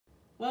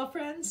Well,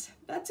 friends,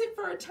 that's it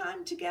for our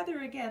time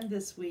together again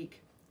this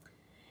week.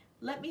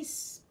 Let me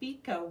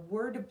speak a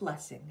word of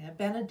blessing, a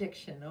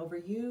benediction over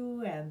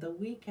you and the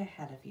week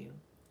ahead of you.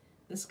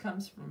 This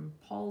comes from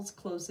Paul's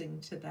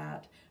closing to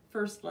that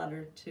first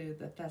letter to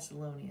the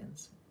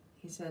Thessalonians.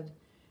 He said,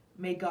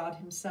 "May God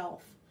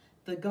himself,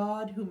 the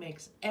God who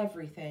makes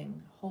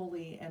everything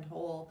holy and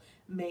whole,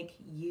 make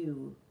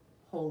you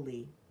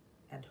holy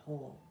and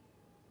whole.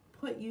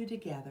 Put you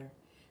together,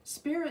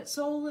 spirit,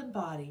 soul, and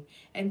body,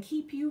 and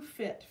keep you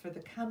fit for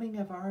the coming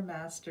of our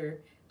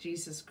Master,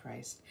 Jesus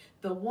Christ.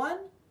 The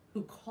one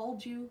who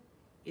called you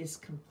is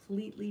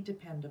completely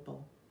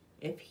dependable.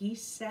 If he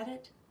said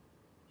it,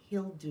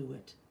 he'll do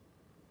it.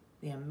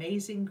 The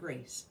amazing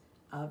grace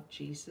of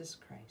Jesus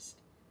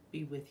Christ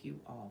be with you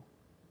all.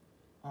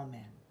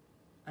 Amen.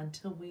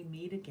 Until we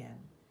meet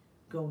again,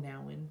 go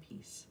now in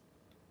peace."